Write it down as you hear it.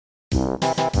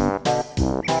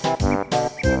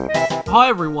Hi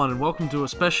everyone and welcome to a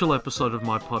special episode of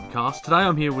my podcast. Today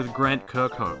I'm here with Grant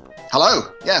Kirkhope.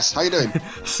 Hello, yes, how you doing?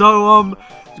 So,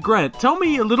 Grant, tell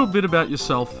me a little bit about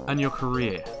yourself and your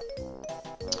career.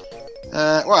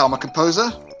 Well, I'm a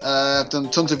composer. I've done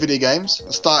tons of video games.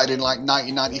 I started in like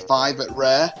 1995 at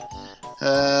Rare.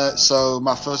 So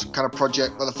my first kind of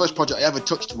project, the first project I ever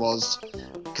touched was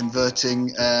converting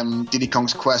Diddy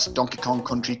Kong's Quest, Donkey Kong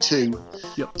Country 2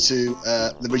 to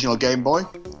the original Game Boy.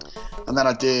 And then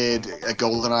I did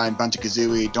GoldenEye, Banjo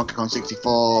Kazooie, Donkey Kong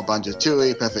 64, Banjo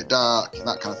Tooie, Perfect Dark,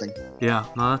 that kind of thing. Yeah,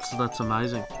 no, that's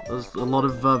amazing. There's a lot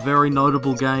of very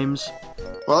notable games.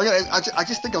 Well, yeah, I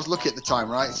just think I was lucky at the time,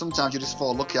 right? Sometimes you just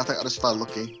fall lucky. I think I just felt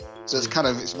lucky. So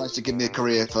it's managed to give me a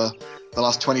career for the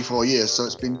last 24 years. So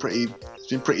it's been pretty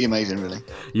amazing, really.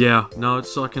 Yeah, no,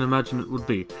 I can imagine it would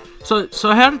be. So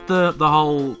how did the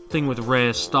whole thing with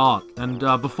Rare start? And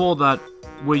before that,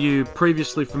 were you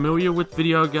previously familiar with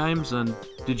video games, and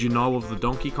did you know of the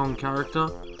Donkey Kong character?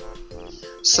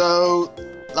 So,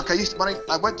 like when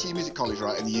I went to music college,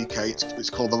 right, in the UK,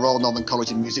 it's called the Royal Northern College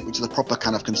of Music, which is a proper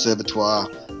kind of conservatoire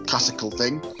classical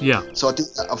thing. Yeah. So I did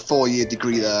a 4-year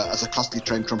degree there as a classically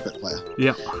trained trumpet player.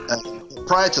 Yeah.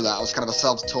 Prior to that, I was kind of a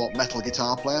self-taught metal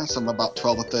guitar player, so I'm about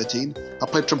 12 or 13. I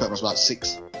played trumpet when I was about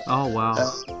 6. Oh,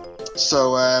 wow.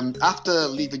 So after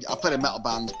leaving, I played in metal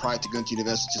bands prior to going to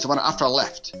university. So after I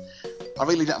left, I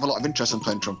really didn't have a lot of interest in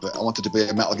playing trumpet. I wanted to be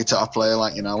a metal guitar player, I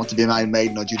wanted to be an Iron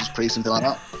Maiden or Judas Priest, something like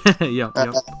that. Yep.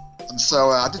 And so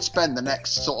I did spend the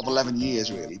next sort of 11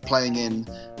 years really playing in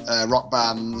rock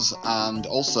bands and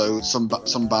also some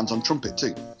bands on trumpet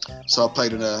too. So I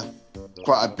played in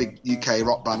quite a big UK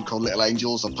rock band called Little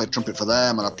Angels. I played trumpet for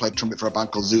them, and I played trumpet for a band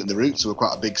called Zoot and the Roots, who were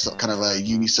quite a big sort of kind of a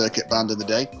uni-circuit band in the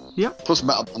day. Yep. Plus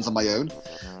metal bands on my own.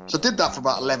 So I did that for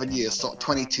about 11 years, sort of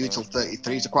 22 till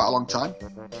 33, so quite a long time.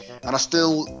 And I was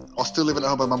still living at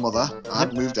home with my mother. I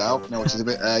hadn't moved out, which is a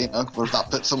bit, for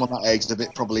someone that age, is a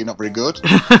bit probably not very good.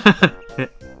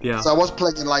 Yeah. So I was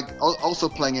playing also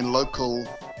playing in local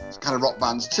kind of rock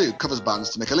bands too, covers bands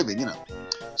to make a living,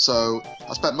 So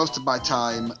I spent most of my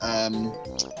time,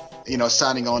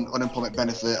 signing on unemployment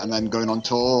benefit and then going on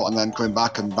tour and then coming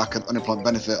back and back at unemployment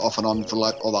benefit off and on for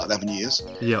like all that 11 years.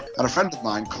 Yep. And a friend of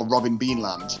mine called Robin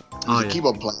Beanland, who's a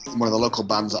keyboard player in one of the local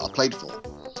bands that I played for,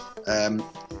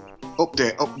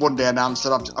 up one day announced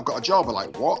that I've got a job. I'm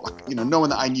like, what? No one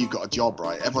that I knew got a job,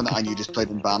 right? Everyone that I knew just played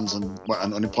in bands and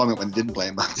unemployment when they didn't play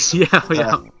in bands.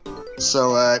 Yeah.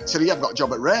 So I've got a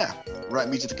job at Rare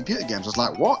Music for Computer Games. I was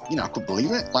like, what? I couldn't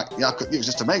believe it. It was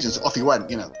just amazing. So off he went,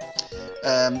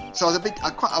 So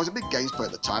I was a big games player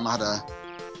at the time. I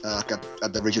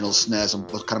had the original SNES and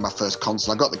was kind of my first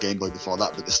console. I got the Game Boy before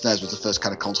that, but the SNES was the first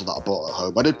kind of console that I bought at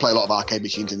home. I did play a lot of arcade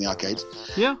machines in the arcades.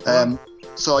 Yeah.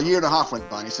 So a year and a half went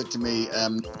by, and he said to me,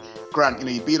 Grant,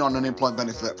 you've been on unemployment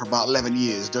benefit for about 11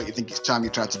 years. Don't you think it's time you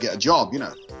tried to get a job?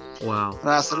 Wow. And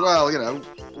I said, well,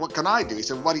 what can I do? He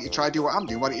said, why don't you try do what I'm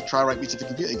doing? Why don't you try write music for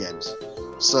computer games?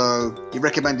 So he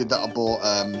recommended that I bought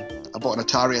an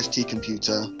Atari ST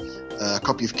computer, a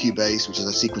copy of Cubase, which is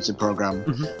a sequencing program,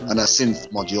 and a synth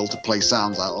module to play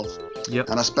sounds out of. Yep.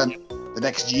 And I spent the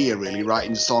next year really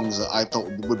writing songs that I thought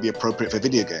would be appropriate for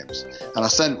video games. And I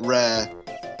sent Rare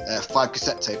 5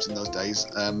 cassette tapes in those days.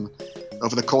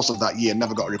 Over the course of that year,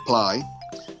 never got a reply.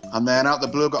 And then out of the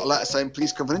blue, I got a letter saying,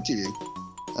 please come for an interview.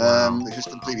 It was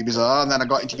completely bizarre. And then I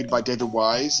got interviewed by David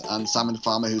Wise and Simon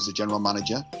Farmer, who's the general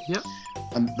manager. Yep.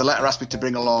 And the letter asked me to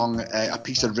bring along a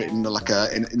piece I'd written in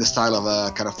the style of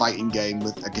a kind of fighting game,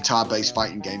 with a guitar-based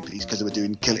fighting game piece, because they were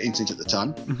doing Killer Instinct at the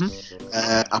time.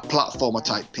 A platformer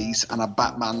type piece and a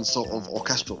Batman sort of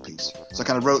orchestral piece. So I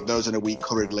kind of wrote those in a week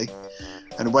hurriedly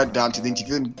and went down to the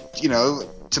interview and,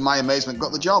 to my amazement,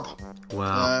 got the job.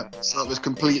 Wow. So it was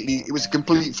a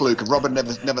complete fluke. Robin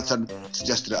never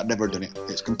suggested it. I'd never done it.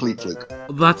 It's a complete fluke.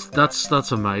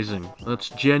 That's amazing. That's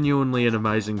genuinely an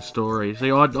amazing story.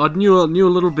 See, I knew a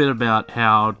little bit about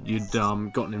how you'd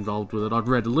gotten involved with it. I'd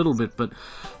read a little bit, but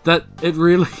it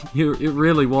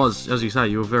really was, as you say,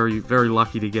 you were very, very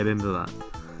lucky to get into that.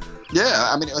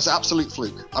 Yeah, it was an absolute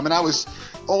fluke.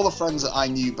 All the friends that I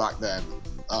knew back then,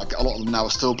 a lot of them now are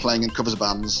still playing in covers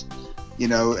bands, in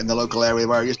the local area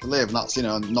where I used to live, and that's,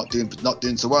 not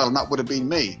doing so well, and that would have been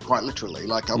me, quite literally.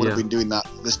 I would have been doing that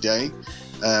this day.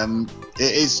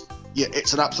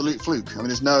 It's an absolute fluke.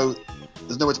 There's no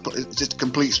way to put it. It's just a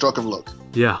complete stroke of luck.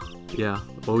 Yeah.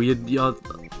 Well,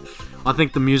 I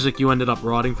think the music you ended up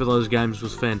writing for those games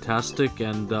was fantastic,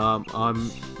 and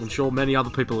I'm sure many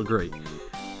other people agree.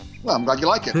 Well, I'm glad you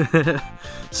like it.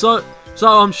 So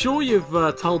I'm sure you've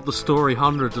told the story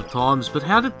hundreds of times, but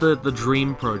how did the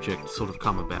Dream project sort of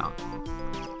come about?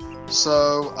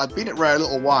 So I'd been at Rare a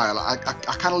little while. I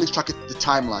kind of lose track of the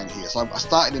timeline here. So I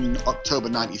started in October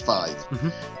 '95. Mm-hmm.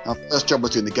 My first job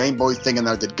was doing the Game Boy thing, and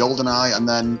then I did GoldenEye. And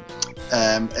then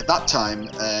at that time,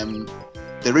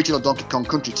 the original Donkey Kong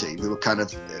Country team, we were kind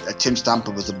of Tim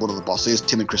Stamper was one of the bosses.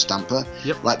 Tim and Chris Stamper.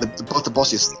 Yep. Like both the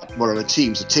bosses were on a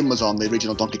team. So Tim was on the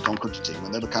original Donkey Kong Country team,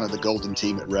 and they were kind of the golden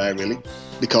team at Rare, really,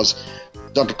 because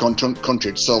Donkey Kong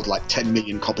Country had sold like 10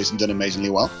 million copies and done amazingly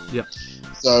well. Yeah.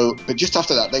 So, but just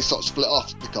after that, they sort of split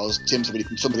off because Tim said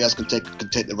somebody else can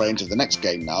take the reins of the next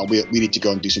game now. We need to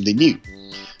go and do something new.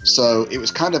 So it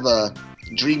was kind of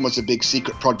Dream was a big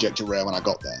secret project at Rare when I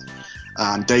got there,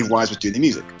 and Dave Wise was doing the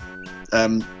music.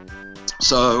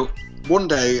 So one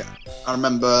day, I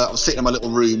remember I was sitting in my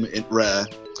little room in Rare,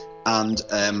 and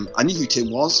I knew who Tim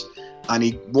was, and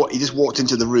he just walked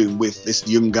into the room with this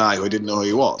young guy who I didn't know who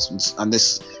he was, and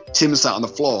this Tim sat on the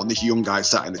floor, and this young guy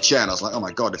sat in the chair, and I was like, oh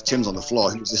my god, if Tim's on the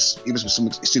floor, he must be some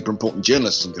super important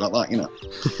journalist or something like that, you know.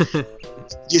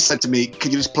 He said to me,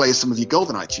 can you just play some of your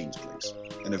GoldenEye tunes, please?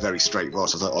 In a very straight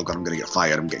voice. I was like, oh god, I'm going to get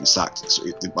fired, I'm getting sacked, so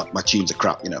my tunes are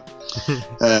crap, you know.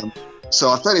 So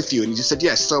I played a few, and he just said,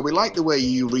 yes, so we like the way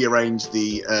you rearrange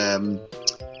the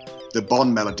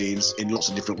Bond melodies in lots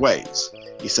of different ways.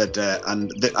 He said,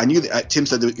 I knew that Tim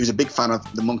said that he was a big fan of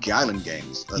the Monkey Island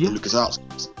games, the LucasArts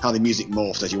games, how the music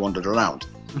morphed as you wandered around.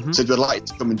 Mm-hmm. So he'd like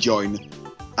to come and join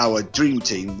our Dream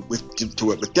team to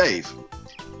work with Dave.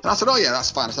 And I said, oh yeah, that's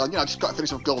fine. I said, I just got to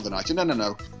finish off GoldenEye. He said,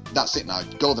 no, that's it now.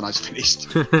 GoldenEye's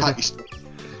finished.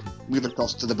 Move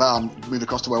across to the barn, move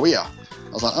across to where we are.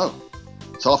 I was like, oh.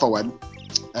 So off I went.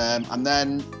 And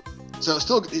then, so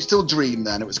it's still Dream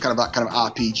then. It was kind of that kind of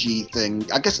RPG thing.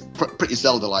 I guess pretty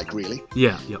Zelda-like, really.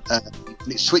 Yeah.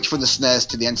 It switched from the SNES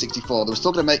to the N64. They were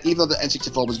still going to make, even though the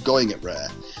N64 was going at Rare,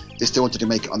 they still wanted to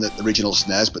make it on the original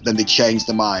SNES, but then they changed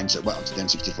their minds and went on to the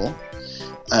N64.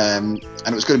 And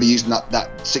it was going to be using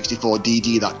that 64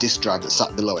 DD, that disc drive that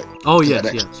sat below it. Oh,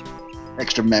 yes.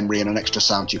 Extra memory and an extra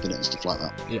sound chip in it and stuff like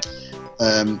that. Yeah.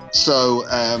 So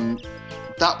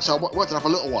I worked it off a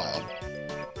little while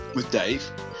with Dave.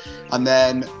 And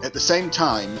then at the same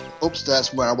time, upstairs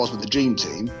from where I was with the Dream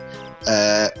team,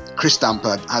 Chris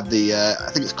Stamper had the,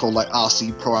 I think it's called like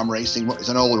RC Pro-Am Racing. It's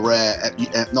an old Rare,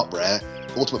 not Rare,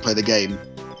 Ultimate Play the game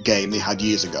they had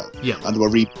years ago. Yeah. And they were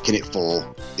remaking it for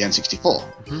the N64.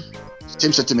 Mm-hmm.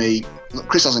 Tim said to me, look,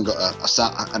 Chris hasn't got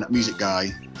a music guy.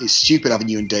 It's stupid having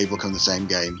you and Dave work on the same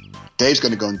game. Dave's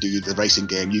going to go and do the racing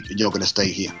game. You're going to stay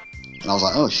here. And I was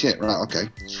like, oh shit, right, okay.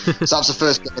 So that was the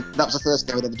first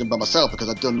game I'd ever done by myself, because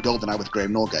I'd done GoldenEye with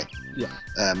Graham Norgate. Yeah.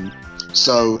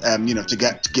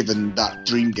 Given that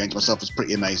Dream game to myself was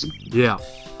pretty amazing. Yeah.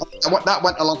 That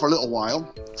went along for a little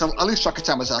while. So I lose track of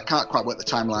time. I can't quite work the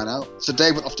timeline out. So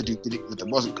Dave went off to do it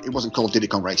wasn't called Diddy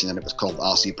Kong Racing, then it was called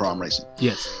RC Pro-Am Racing.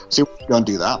 Yes. So we go and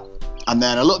do that. And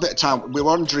then a little bit of time, we were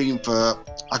on Dream for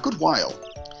a good while.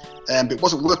 But it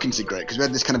wasn't working so great, because we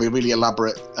had this kind of a really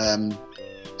elaborate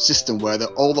system where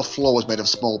all the floor was made of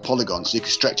small polygons, so you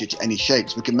could stretch it to any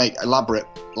shapes. We could make elaborate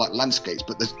like landscapes,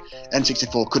 but the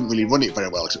N64 couldn't really run it very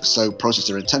well because it was so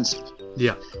processor intensive.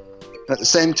 Yeah. But at the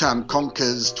same time,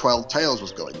 Conker's 12 Tales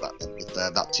was going back then with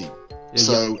that team.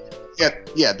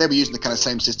 Yeah, they were using the kind of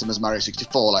same system as Mario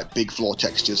 64, like big floor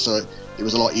textures, so it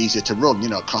was a lot easier to run.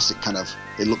 Classic kind of.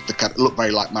 It looked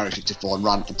very like Mario 64 and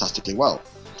ran fantastically well.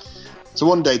 So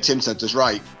one day Tim said to us,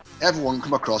 right, everyone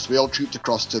come across. We all trooped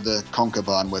across to the Conker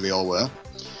barn where they all were,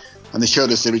 and they showed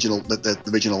us the original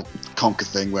Conker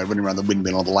thing, where running around the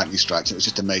windmill on the lightning strikes. It was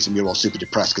just amazing. We were all super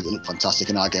depressed because it looked fantastic,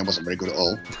 and our game wasn't very good at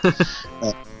all.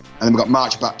 And then we got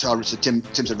marched back to our. So Tim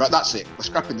said, right, that's it. We're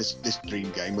scrapping this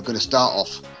Dream game. We're going to start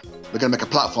off. We're going to make a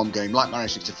platform game like Mario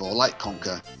 64, like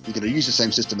Conker. We're going to use the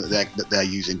same system that they're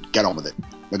using. Get on with it.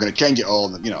 We're going to change it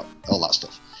all, and all that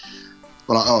stuff.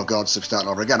 We're like, oh god, so starting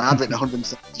over again. I had written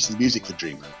 170 pieces of music for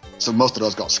Dream, so most of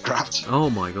those got scrapped. Oh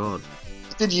my god.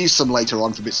 I did use some later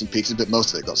on for bits and pieces, but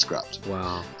most of it got scrapped.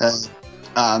 Wow.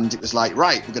 And it was like,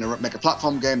 right, we're going to make a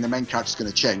platform game. The main character's going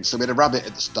to change. So we had a rabbit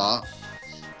at the start,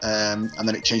 and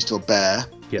then it changed to a bear.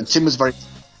 Yes. And Tim was very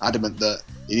adamant that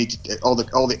you need to, all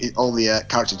the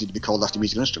characters need to be called after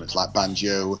musical instruments, like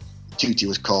Banjo. Tutti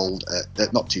was called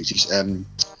not Tutti.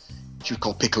 She was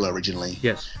called Piccolo originally.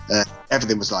 Yes.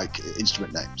 Everything was like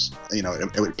instrument names.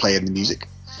 It would play in the music,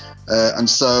 and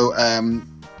so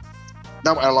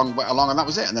that went along, and that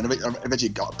was it. And then eventually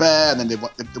got a bear, and then they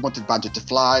wanted Banjo to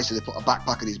fly, so they put a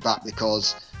backpack on his back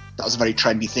because that was a very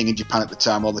trendy thing in Japan at the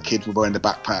time. All the kids were wearing the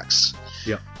backpacks.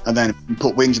 Yeah. And then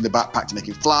put wings in the backpack to make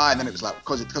him fly, and then it was like,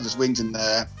 because there's wings in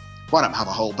there, why not have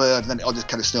a whole bird? And then it all just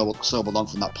kind of snowballed on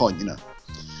from that point,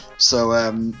 So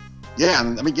yeah,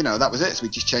 and I mean, that was it. So we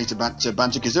just changed to Banjo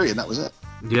Kazooie, and that was it.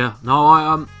 Yeah, no,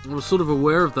 I was sort of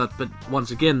aware of that, but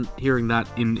once again, hearing that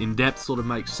in depth sort of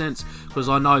makes sense, because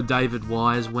I know David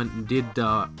Wise went and did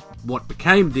what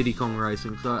became Diddy Kong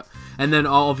Racing, so, and then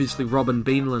obviously Robin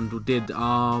Beanland did the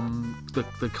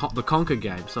Conker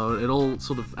game, so it all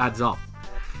sort of adds up.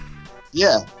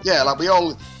 Yeah, like we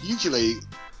all usually.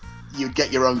 You'd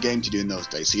get your own game to do in those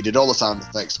days. So you did all the sound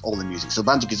effects, all the music. So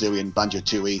Banjo Kazooie and Banjo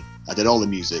Tooie, I did all the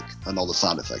music and all the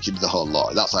sound effects. You did the whole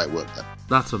lot. That's how it worked then.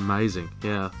 That's amazing,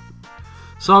 yeah.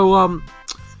 So,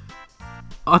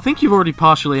 I think you've already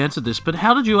partially answered this, but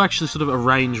how did you actually sort of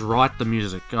write the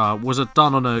music? Was it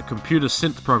done on a computer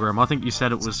synth program? I think you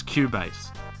said it was Cubase.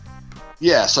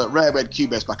 Yeah, so at Rare we had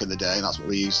Cubase back in the day, and that's what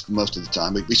we used most of the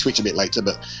time. We switched a bit later,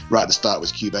 but right at the start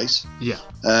was Cubase. Yeah.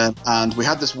 And we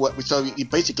had this so you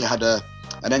basically had an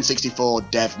N64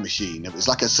 dev machine. It was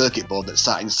like a circuit board that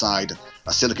sat inside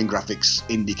a Silicon Graphics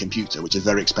indie computer, which are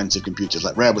very expensive computers.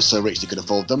 Like Rare was so rich they could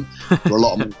afford them. There were a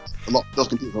lot of those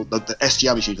computers. The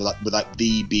SGI machines were like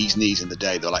the bee's knees in the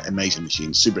day. They were like amazing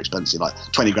machines, super expensive, like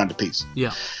 20 grand a piece.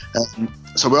 Yeah.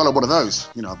 So we all had one of those,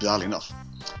 bizarrely enough.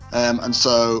 And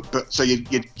so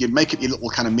you'd make it your little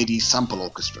kind of MIDI sample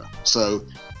orchestra. So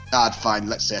I'd find,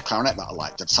 let's say, a clarinet that I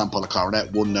liked. I'd sample a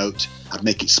clarinet, one note. I'd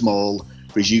make it small,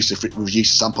 reduce the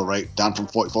sample rate down from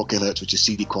 44 kilohertz, which is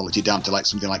CD quality, down to like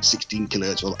something like 16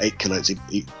 kilohertz or 8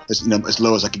 kilohertz, as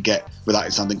low as I could get without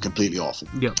it sounding completely awful.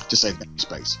 Yeah. To save memory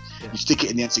space. Yeah. You stick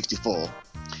it in the N64,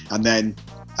 and then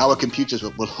our computers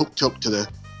were hooked up to the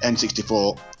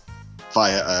N64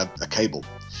 via a cable.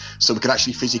 So we could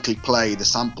actually physically play the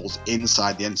samples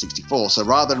inside the N64. So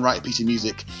rather than write a piece of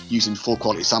music using full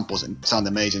quality samples and sound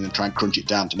amazing and try and crunch it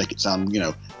down to make it sound,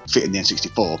 fit in the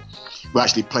N64, we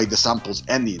actually played the samples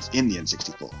in the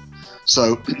N64.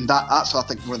 So that's I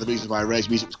think one of the reasons why Ray's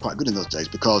music was quite good in those days,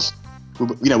 because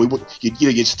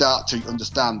you'd start to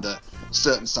understand that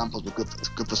certain samples were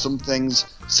good for some things,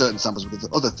 certain samples were good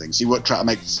for other things. So you weren't trying to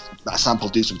make that sample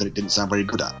do something it didn't sound very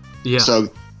good at. Yeah.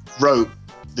 So wrote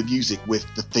the music with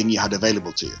the thing you had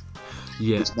available to you.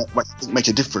 Yeah. It makes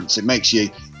a difference. It makes you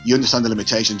understand the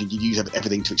limitations and you use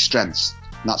everything to its strengths,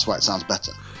 and that's why it sounds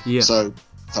better. Yeah. So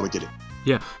that's how we did it.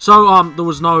 Yeah. So there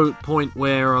was no point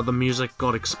where the music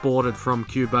got exported from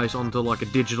Cubase onto like a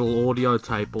digital audio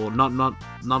tape, or none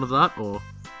of that, or?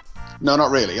 No,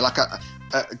 not really. Like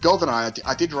GoldenEye,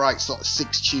 I did write sort of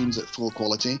 6 tunes at full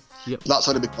quality. Yep. That's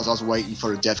only because I was waiting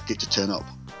for a dev kit to turn up.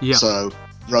 Yeah. So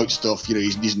wrote stuff,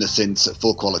 using the synths at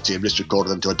full quality and just recorded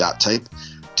them to a DAT tape,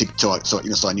 so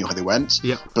I knew how they went.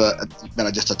 Yeah. But then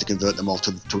I just had to convert them all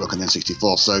to work on the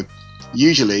N64. So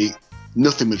usually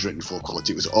nothing was written full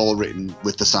quality. It was all written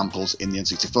with the samples in the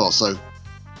N64. So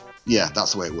yeah,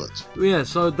 that's the way it works. Yeah,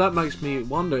 so that makes me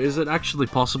wonder, is it actually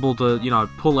possible to,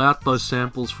 pull out those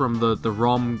samples from the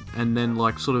ROM and then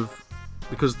like sort of,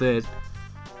 because they're,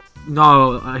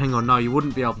 no, hang on, no, you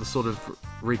wouldn't be able to sort of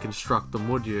reconstruct them,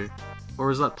 would you? Or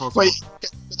is that possible?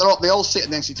 Well, they all sit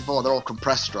in the N64. They're all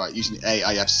compressed, right, using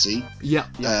AIFC.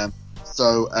 Yeah.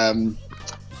 So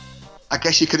I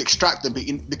guess you could extract them, but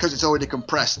because it's already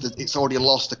compressed, it's already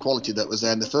lost the quality that was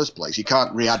there in the first place. You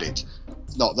can't re-add it.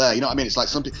 It's not there. You know what I mean? It's like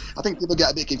something. I think people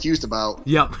get a bit confused about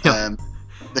the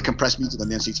compressed music on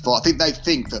the N64. I think they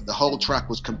think that the whole track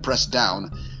was compressed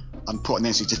down and put on the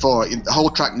N64. The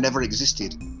whole track never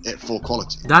existed at full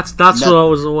quality. That's what I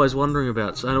was always wondering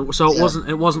about. So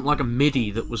it wasn't like a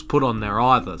MIDI that was put on there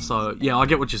either. So yeah, I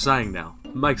get what you're saying now.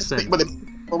 It makes sense.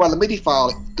 Well, the MIDI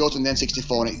file goes on the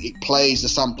N64 and it plays the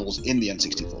samples in the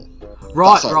N64.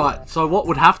 Right. So what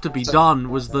would have to be done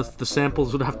was the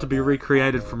samples would have to be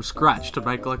recreated from scratch to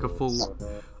make like a full.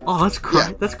 Oh, that's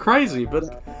crazy. But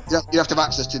you have to have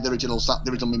access to the original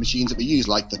machines that we use,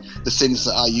 like the synths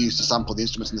that I used to sample the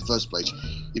instruments in the first place.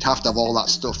 You'd have to have all that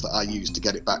stuff that I used to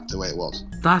get it back to the way it was.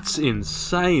 That's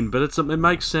insane, but it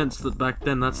makes sense that back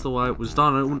then that's the way it was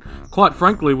done. It, quite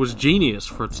frankly, was genius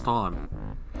for its time.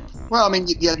 Well, I mean,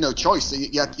 you had no choice.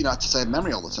 You had to save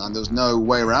memory all the time. There was no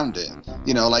way around it.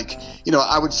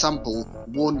 I would sample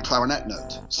one clarinet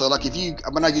note. So, like,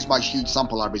 when I use my huge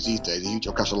sample libraries these days, the huge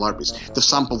orchestral libraries, they've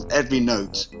sampled every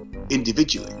note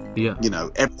individually. Yeah.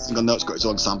 Every single note's got its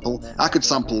own sample. I could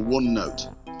sample one note.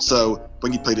 So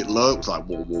when you played it low, it was like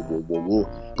whoa, whoa, whoa, whoa,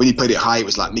 whoa. When you played it high, it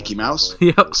was like Mickey Mouse.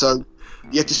 Yep. So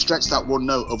you had to stretch that one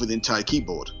note over the entire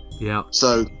keyboard. Yeah.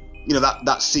 So that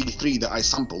C3 that I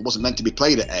sampled wasn't meant to be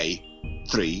played at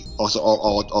A3 or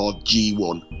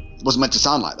G1. It wasn't meant to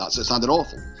sound like that, so it sounded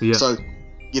awful. Yeah. So,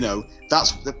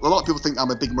 that's a lot of people think I'm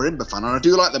a big marimba fan, and I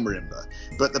do like the marimba.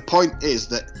 But the point is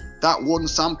that one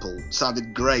sample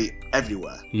sounded great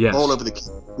everywhere, yes. all over the key.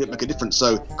 It didn't make a difference.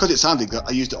 So, because it sounded good,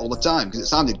 I used it all the time because it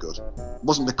sounded good.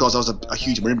 wasn't because I was a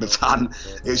huge marimba fan.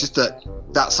 It was just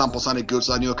that sample sounded good,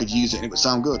 so I knew I could use it and it would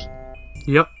sound good.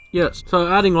 Yep. Yes. So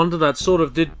adding on to that, sort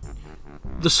of, did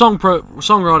the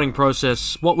songwriting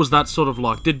process, what was that sort of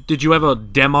like? Did you ever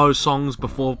demo songs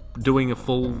before doing a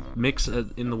full mix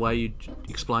in the way you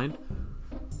explained?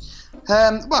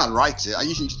 Well, I'd write it. I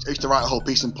used to write a whole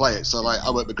piece and play it. So, like,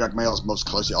 I worked with Greg Mayles most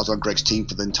closely. I was on Greg's team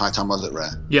for the entire time I was at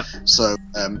Rare. Yeah. So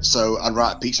I'd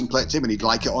write a piece and play it to him, and he'd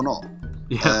like it or not.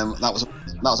 Yeah. That was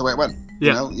the way it went.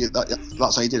 Yeah. You know,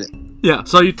 that's how you did it. Yeah.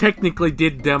 So you technically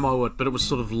did demo it, but it was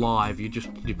sort of live. You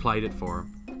played it for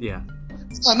him. Yeah.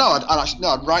 No,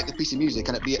 I'd write the piece of music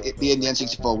and it'd be in the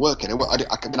N64 working. I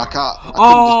can't.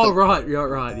 Right, yeah. I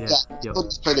couldn't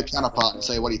just play the piano part and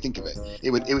say, what do you think of it?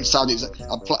 It would sound.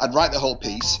 I'd write the whole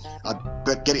piece. I'd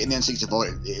get it in the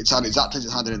N64. It sounded exactly as it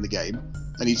sounded in the game,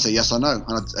 and he'd say yes or no.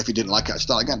 And if he didn't like it, I'd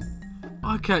start again.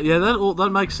 Okay, yeah, that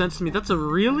makes sense to me. That's a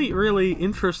really, really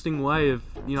interesting way of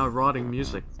writing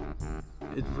music.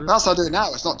 That's how I do it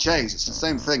now. It's not changed. It's the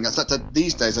same thing. Except that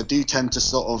these days I do tend to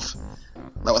sort of.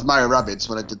 Like with Mario Rabbids,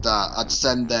 when I did that, I'd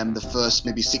send them the first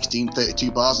maybe 16,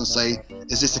 32 bars and say,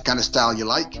 is this the kind of style you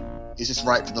like? Is this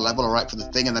right for the level or right for the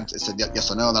thing? And then it said yes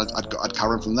or no, and then I'd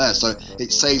carry on from there. So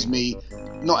it saves me.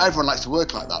 Not everyone likes to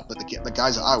work like that, but the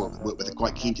guys that I work with are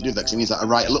quite keen to do that, because it means that I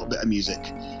write a little bit of music,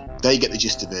 they get the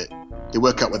gist of it, they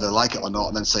work out whether they like it or not,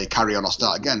 and then say carry on or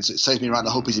start again. So it saves me writing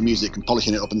a whole piece of music and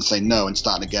polishing it up and saying no and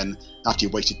starting again after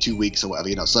you've wasted 2 weeks or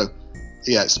whatever, So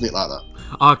yeah, it's a bit like that.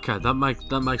 Okay, that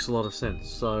makes a lot of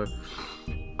sense. So,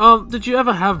 did you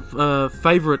ever have a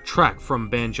favourite track from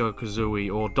Banjo Kazooie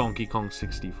or Donkey Kong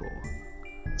 64?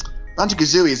 Banjo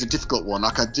Kazooie is a difficult one.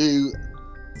 Like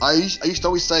I used to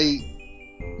always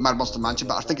say Mad Monster Mansion,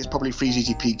 but I think it's probably Freeze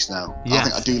Easy Peaks now. Yes. I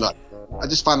think I do like. I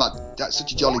just find that's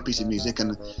such a jolly piece of music,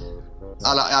 and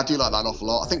I do like that an awful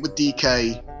lot. I think with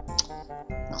DK,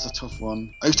 that's a tough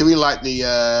one. I used to really like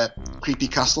the Creepy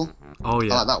Castle. Oh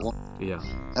yeah, I like that one. Yeah.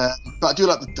 But I do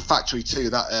like the Factory too.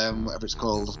 That whatever it's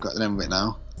called, I've got the name of it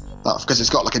now. Because it's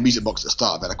got like a music box at the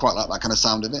start of it. I quite like that kind of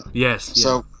sound of it. Yes.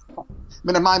 So, I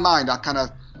mean, in my mind, I kind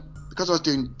of, because I was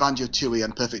doing Banjo Tooie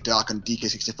and Perfect Dark and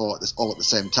DK64 all at the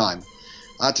same time,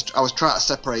 I was trying to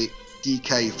separate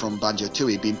DK from Banjo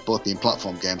Tooie, both being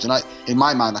platform games. And in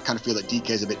my mind, I kind of feel that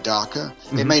DK is a bit darker.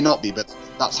 Mm-hmm. It may not be, but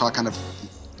that's how I kind of,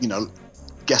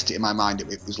 guessed it in my mind. It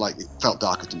was like, it felt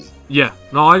darker to me. Yeah,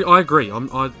 no, I agree.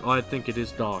 I think it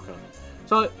is darker.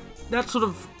 So that sort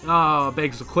of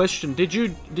begs the question: Did you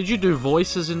do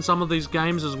voices in some of these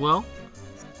games as well?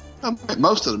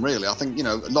 Most of them, really. I think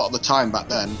a lot of the time back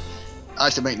then, I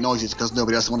used to make noises because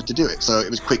nobody else wanted to do it, so it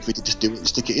was quick for me to just do it and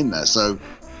stick it in there. So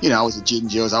I was the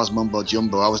Jinjos, I was Mumbo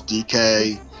Jumbo, I was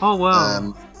DK. Oh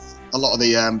wow. A lot of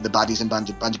the baddies in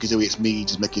Banjo Kazooie, it's me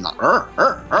just making like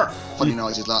funny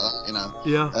noises like that,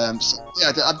 Yeah. So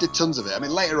yeah, I did tons of it. I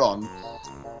mean, later on,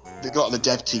 a lot of the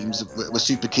dev teams were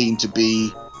super keen to be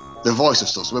the voice of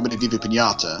stuff. So when we did Diva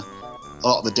Pinata, a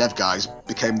lot of the dev guys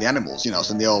became the animals,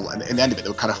 So in the end of it, they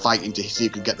were kind of fighting to see who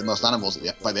could get the most animals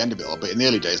by the end of it all. But in the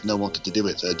early days, no one wanted to do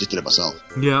it, so I just did it myself.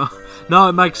 Yeah, no,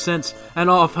 it makes sense. And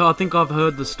I think I've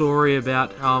heard the story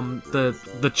about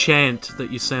the chant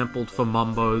that you sampled for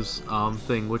Mumbo's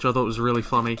thing, which I thought was really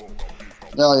funny.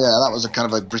 Oh yeah, that was a kind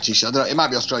of a British. I don't know, it might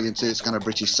be Australian too. It's kind of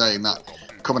British saying that,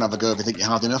 "Come and have a go if you think you're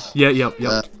hard enough." Yeah, yep.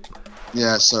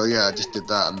 Yeah, so yeah, I just did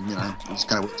that, and it just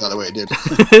kind of worked out the way it did.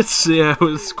 It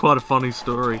was quite a funny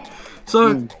story.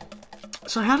 So,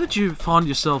 so how did you find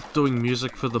yourself doing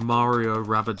music for the Mario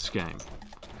Rabbids game?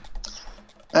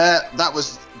 That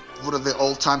was one of the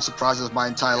all-time surprises of my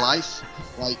entire life.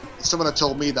 Like, if someone had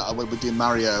told me that I would be doing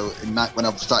Mario when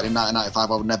I started in 1995,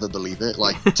 I would never believe it.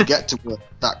 Like, to get to work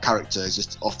that character is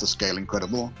just off the scale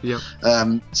incredible. Yeah.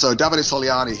 So Davide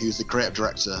Soliani, who's the creative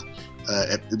director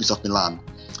at Ubisoft Milan,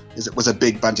 was a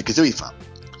big Banjo-Kazooie fan.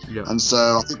 Yeah. And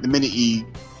so I think the minute he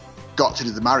got to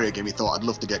do the Mario game, he thought, I'd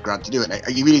love to get Grant to do it.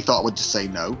 And he really thought I would just say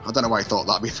no. I don't know why he thought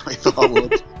that, but he thought I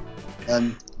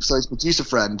would. So his producer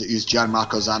friend, who's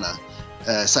Gianmarco Zanna,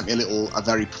 sent me a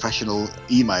very professional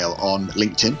email on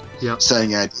LinkedIn saying,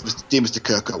 "Dear Mr.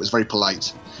 Kirkhope," it was very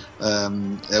polite.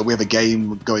 "We have a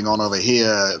game going on over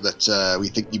here that we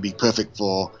think you'd be perfect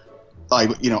for. Are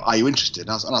you interested?"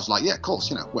 And I was like, "Yeah, of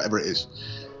course, whatever it is."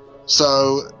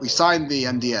 So we signed the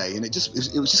NDA, and it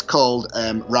was just called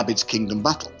Rabbids Kingdom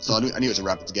Battle. So I knew it was a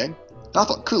Rabbids game. And I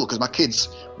thought, cool, because my kids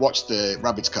watched the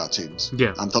Rabbids cartoons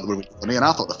and thought they were really funny, and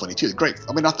I thought they're funny too. They're great.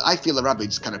 I mean, I feel the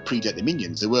Rabbids kind of predate the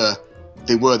Minions. They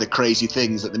were the crazy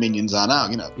things that the Minions are now,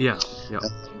 Yeah.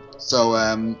 So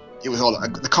it was all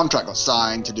the contract got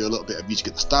signed to do a little bit of music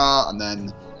at the start, and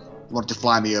then wanted to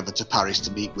fly me over to Paris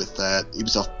to meet with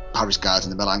Ubisoft Paris guys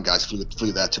and the Milan guys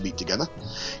flew there to meet together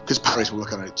because Paris were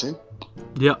working on it too.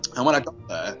 Yeah. And when I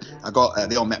got there,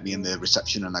 they all met me in the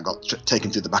reception, and I got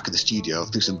taken through the back of the studio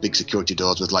through some big security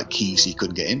doors with like keys so you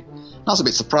couldn't get in. And I was a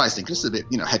bit surprised because this is a bit,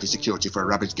 heavy security for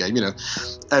a Rabbids game.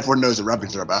 Everyone knows what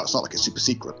Rabbids are about. It's not like it's super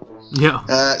secret.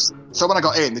 Yeah. So when I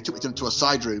got in, they took me to a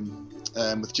side room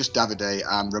with just Davide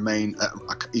and Romain.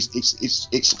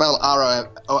 It's spelled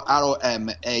Romain. I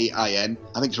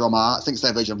think it's Romar. I think it's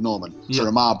their version of Norman. Yeah.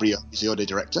 So Romar Brio is the audio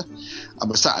director, and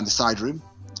we're sat in the side room.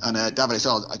 And Davide said,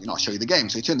 I'll show you the game.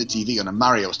 So he turned the TV on, and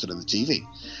Mario stood on the TV.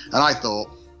 And I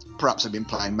thought perhaps I'd been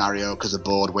playing Mario because they're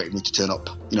bored, waiting for me to turn up,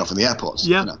 from the airports.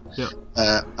 Yeah. Yeah.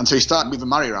 And so he started moving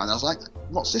Mario around. I was like,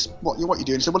 "What's this? What you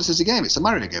doing?" He said, "Well, this is a game. It's a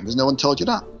Mario game. Has no one told you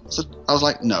that?" So I was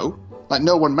like, "No." Like,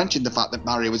 no one mentioned the fact that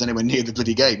Mario was anywhere near the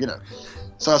bloody game,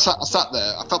 So I sat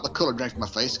there. I felt the colour drain from my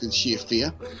face because of sheer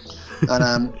fear.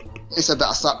 And he said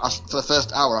that for the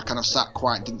first hour, I kind of sat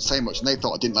quiet and didn't say much. And they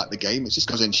thought I didn't like the game. It's just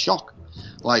because I was in shock.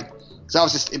 So I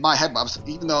was just, in my head,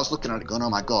 even though I was looking at it going, oh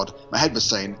my God, my head was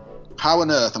saying, how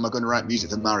on earth am I going to write music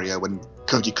for Mario when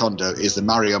Koji Kondo is the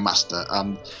Mario master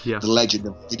and the legend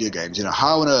of video games?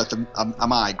 How on earth am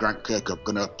I, Grant Kirkhope,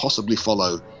 going to possibly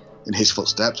follow in his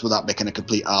footsteps without making a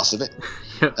complete arse of it?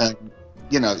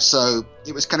 So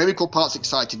it was kind of equal parts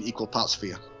exciting, equal parts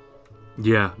fear.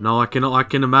 Yeah, no, I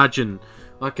can imagine.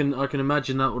 I can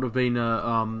imagine that would have been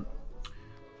a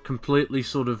completely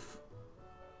sort of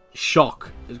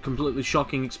a completely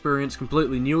shocking experience,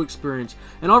 completely new experience,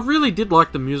 and I really did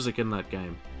like the music in that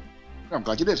game. I'm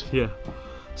glad you did. Yeah.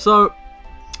 So,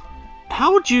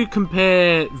 how would you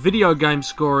compare video game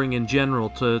scoring in general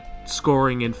to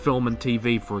scoring in film and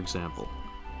TV, for example?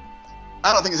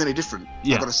 I don't think it's any different.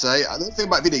 Yeah. I've got to say, the thing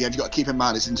about video games you've got to keep in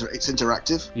mind is it's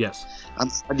interactive. Yes.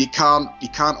 And you can't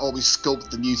always sculpt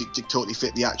the music to totally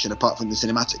fit the action apart from the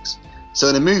cinematics. So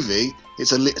in a movie,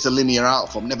 it's a linear art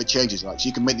form, it never changes. Right? So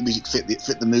you can make the music fit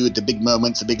the mood, the big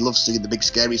moments, the big love scene, the big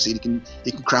scary scene.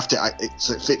 You can craft it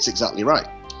so it fits exactly right.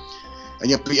 And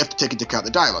you have to take into account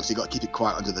the dialogue. So you've got to keep it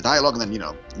quiet under the dialogue, and then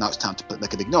now it's time to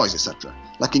make a big noise, etc.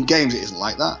 Like in games, it isn't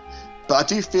like that. But I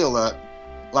do feel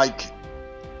that, like,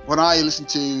 when I listen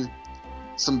to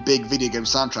some big video game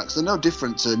soundtracks, they're no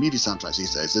different to movie soundtracks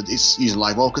these days. It's using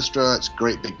live orchestra, it's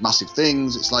great big massive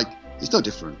things. It's like it's no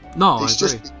different. No, it's I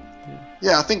agree.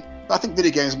 Yeah, I think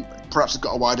video games perhaps have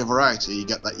got a wider variety. You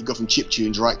get that, you go from chip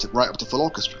tunes right up to full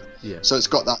orchestra. Yeah. So it's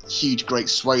got that huge, great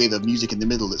swathe of music in the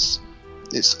middle. It's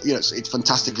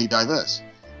fantastically diverse.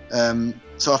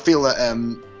 So I feel that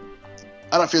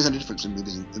I don't feel there's any difference in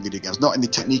movies and video games, not in the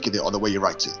technique of it or the way you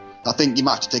write it. I think you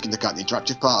might have to take into account the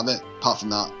interactive part of it. Apart from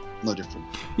that, no different.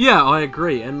 Yeah, I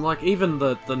agree. And like even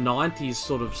the 90s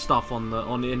sort of stuff on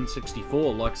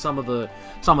N64, like some of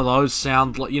those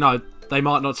sound like, they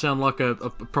might not sound like a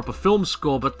proper film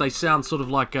score, but they sound sort of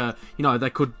like they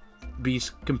could be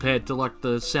compared to like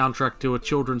the soundtrack to a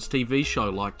children's TV show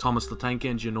like Thomas the Tank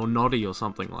Engine or Noddy or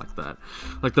something like that.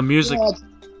 Like the music. Yeah.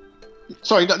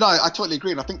 Sorry, no, I totally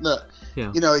agree. And I think that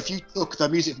if you took the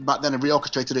music from back then and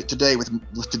reorchestrated it today with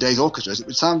today's orchestras, it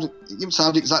would sound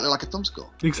exactly like a thumb score.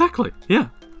 Exactly. Yeah.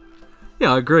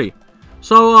 Yeah, I agree.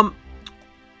 So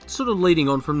sort of leading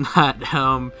on from that,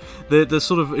 the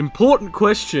sort of important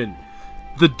question.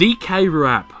 The DK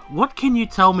rap. What can you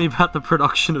tell me about the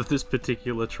production of this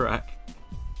particular track?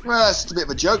 Well, it's just a bit of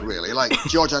a joke, really. Like,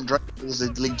 George Andre was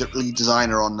the lead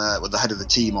designer on, the head of the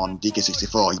team on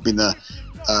DK64. He's been the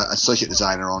associate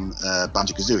designer on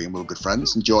Banjo Kazooie, and we were good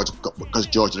friends. And because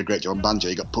George did a great job on Banjo,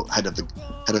 he got put head of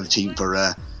the team for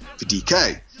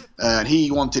DK. And he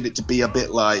wanted it to be a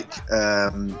bit like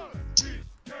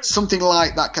something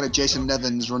like that kind of Jason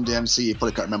Nevins Run DMC. You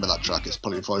probably can't remember that track. It's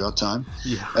probably before your time.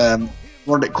 Yeah.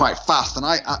 Wanted it quite fast, and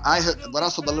I heard, when I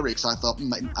saw the lyrics, I thought,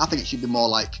 I think it should be more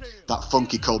like that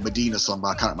funky Cold Medina song, but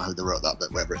I can't remember who they wrote that,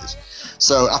 but whatever it is.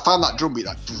 So I found that drum beat,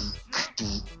 and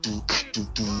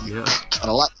I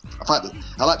like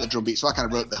the drum beat, so I kind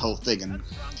of wrote the whole thing and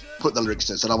put the lyrics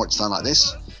in, said I want it to sound like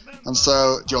this. And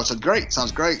so George said, great,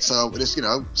 sounds great. So we're just,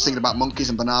 singing about monkeys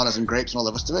and bananas and grapes and all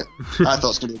the rest of it. I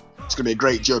thought it's going to be a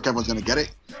great joke, everyone's going to get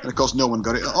it. And of course, no one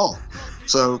got it at all.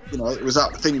 So, it was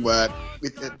that thing where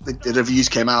the reviews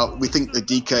came out, we think the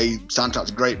DK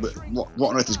soundtrack's great, but what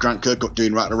on earth is Grant Kirkhope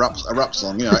doing writing a rap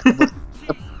song?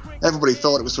 Everybody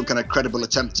thought it was some kind of credible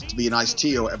attempt to be an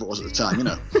Ice-T or whatever it was at the time,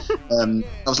 I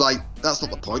was like, that's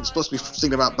not the point. It's supposed to be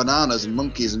singing about bananas and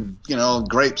monkeys and,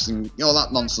 grapes and all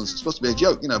that nonsense. It's supposed to be a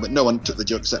joke, but no one took the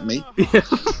joke except me. Yeah.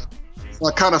 So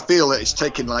I kind of feel that it's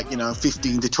taken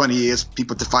 15 to 20 years for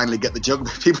people to finally get the joke.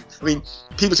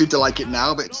 People seem to like it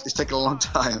now, but it's taken a long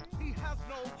time.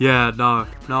 Yeah, no,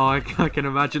 I can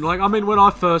imagine. When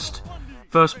I first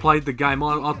first played the game,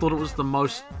 I thought it was the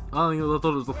most. I thought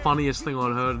it was the funniest thing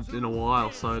I'd heard in a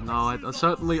while. So no, I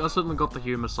certainly got the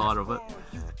humour side of it.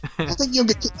 I think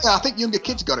younger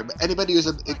kids got it, but anybody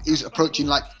who's approaching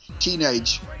like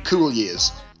teenage cool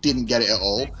years didn't get it at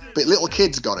all. But little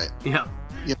kids got it. Yeah.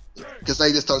 Because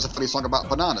they just thought it was a funny song about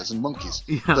bananas and monkeys.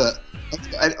 Yeah. But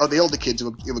the older kids,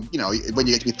 when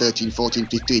you get to be 13, 14,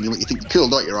 15, you think you're cool,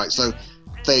 don't you, right? So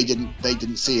they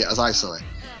didn't see it as I saw it.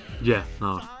 Yeah,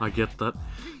 no, I get that.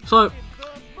 So,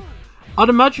 I'd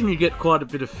imagine you get quite a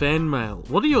bit of fan mail.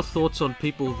 What are your thoughts on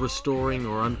people restoring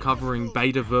or uncovering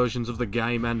beta versions of the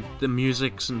game and the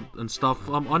musics and stuff?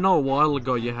 I know a while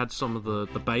ago you had some of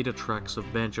the beta tracks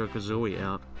of Banjo Kazooie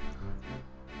out.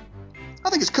 I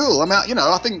think it's cool. I mean,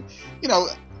 I think,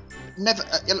 never.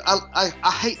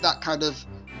 I hate that kind of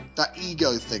that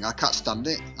ego thing. I can't stand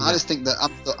it. Yeah. I just think that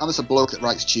I'm just a bloke that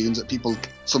writes tunes that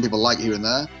some people like here and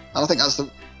there, and I think that's the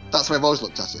way I've always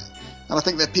looked at it. And I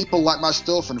think that people like my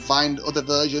stuff and find other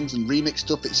versions and remix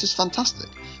stuff. It's just fantastic.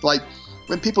 Like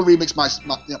when people remix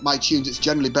my tunes, it's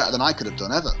generally better than I could have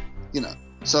done ever.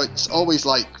 So it's always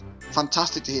like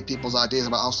fantastic to hear people's ideas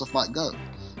about how stuff might go.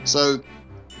 So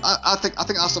I think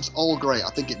our stuff's all great. I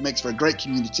think it makes for a great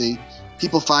community.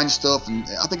 People find stuff, and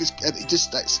I think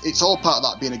it's all part of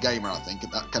that being a gamer. I think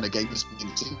that kind of gamers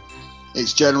community.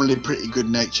 It's generally pretty good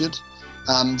natured,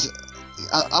 and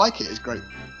I like it. It's great.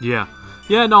 Yeah.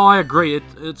 Yeah, no, I agree.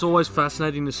 It's always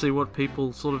fascinating to see what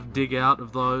people sort of dig out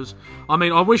of those. I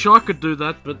mean, I wish I could do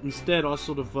that, but instead I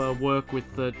sort of work with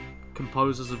the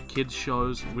composers of kids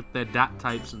shows with their DAT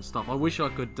tapes and stuff. I wish I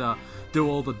could do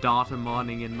all the data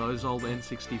mining in those old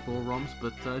N64 ROMs,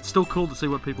 but it's still cool to see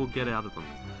what people get out of them.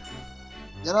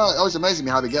 It always amazes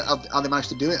me how they manage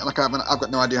to do it, and I've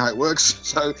got no idea how it works.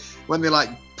 So when they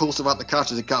pull stuff out the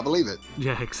cartridge, I can't believe it.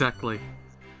 Yeah, exactly.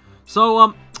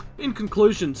 So in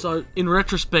conclusion, in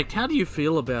retrospect, how do you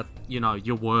feel about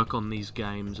your work on these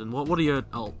games, and what are your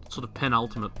sort of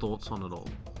penultimate thoughts on it all?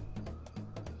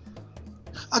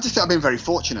 I just think I've been very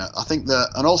fortunate. I think that,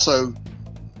 and also,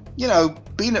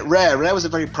 being at Rare was a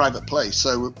very private place.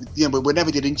 So, we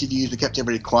never did interviews. We kept it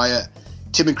very quiet.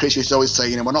 Tim and Chris used to always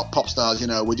say, we're not pop stars.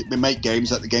 We make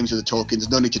games like the games we're talking. There's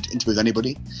no need to interview with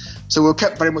anybody. So we were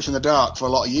kept very much in the dark for a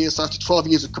lot of years. So after 12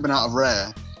 years of coming out of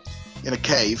Rare in a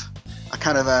cave, I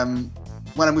kind of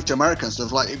when I moved to America and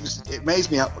stuff, it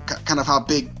amazed me how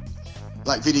big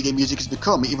video game music has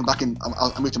become. Even back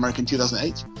I moved to America in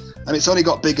 2008. And it's only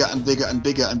got bigger and bigger and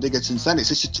bigger and bigger since then. It's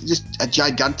just a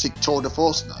gigantic tour de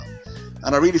force now.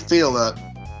 And I really feel that,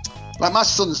 my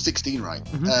son's 16, right?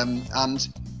 Mm-hmm. And,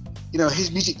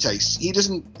 his music taste, he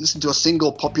doesn't listen to a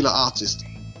single popular artist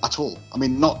at all. I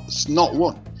mean, not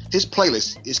one. His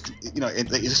playlist is,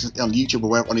 it's on YouTube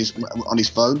or on his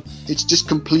phone. It's just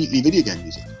completely video game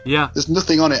music. Yeah. There's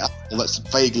nothing on it that's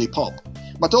vaguely pop.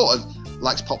 My daughter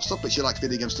likes pop stuff, but she likes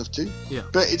video game stuff too. Yeah.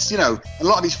 But it's, a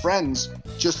lot of his friends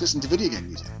just listen to video game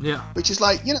music. Yeah. Which is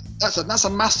that's a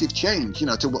massive change,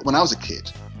 to when I was a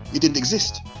kid. It didn't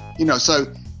exist.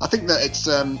 So I think that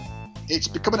it's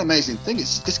become an amazing thing.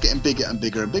 It's just getting bigger and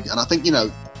bigger and bigger. And I think,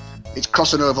 it's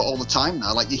crossing over all the time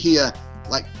now. You hear,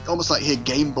 almost hear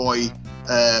Game Boy,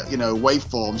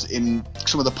 waveforms in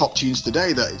some of the pop tunes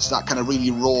today, that it's that kind of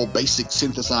really raw, basic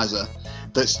synthesizer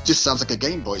that just sounds like a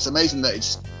Game Boy. It's amazing that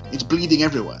it's bleeding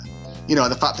everywhere.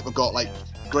 The fact that we've got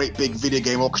great big video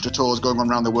game orchestra tours going on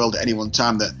around the world at any one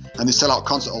time, and they sell out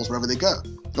concert halls wherever they go.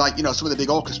 Some of the big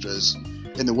orchestras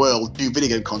in the world do video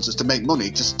game concerts to make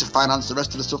money, just to finance the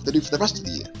rest of the stuff they do for the rest of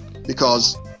the year,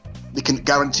 because they can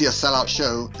guarantee a sellout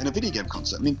show in a video game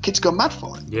concert. I mean, kids go mad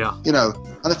for it. Yeah. And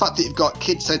the fact that you've got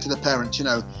kids saying to their parents,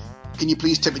 can you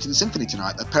please take me to the symphony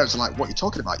tonight? The parents are like, what are you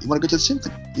talking about? You want to go to the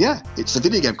symphony? Yeah, it's a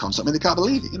video game concert. I mean, they can't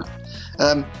believe it,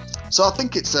 So I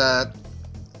think it's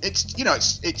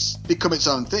become its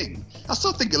own thing. I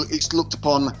still think it's looked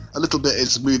upon a little bit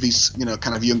as movies,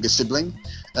 kind of younger sibling.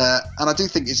 And I do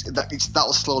think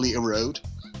that'll slowly erode,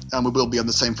 and we will be on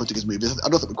the same footing as movies. I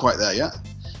don't think we're quite there yet.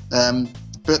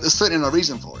 But there's certainly no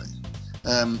reason for it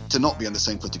to not be on the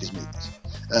same footing as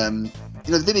movies.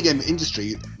 The video game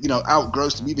industry,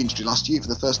 outgrossed the movie industry last year for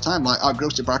the first time.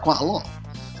 Outgrossed it by quite a lot.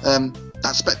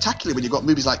 That's spectacular when you've got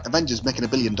movies like Avengers making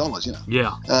 $1 billion.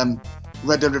 Yeah.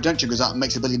 Red Dead Redemption goes out and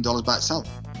makes $1 billion by itself.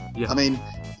 Yeah. I mean,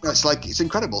 it's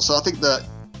incredible. So I think the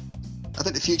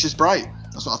future's bright.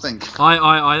 That's what I think.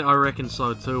 I reckon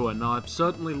so too, and I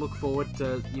certainly look forward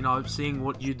to seeing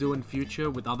what you do in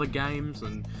future with other games.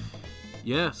 And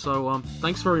yeah, so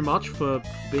thanks very much for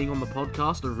being on the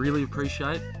podcast. I really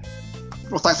appreciate it.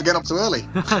 Well, thanks for getting up so early.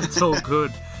 It's all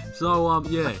good. So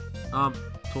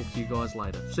talk to you guys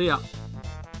later. See ya.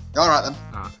 All right then.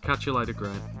 Catch you later,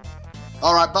 Grant.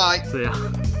 All right, bye. See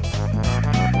ya.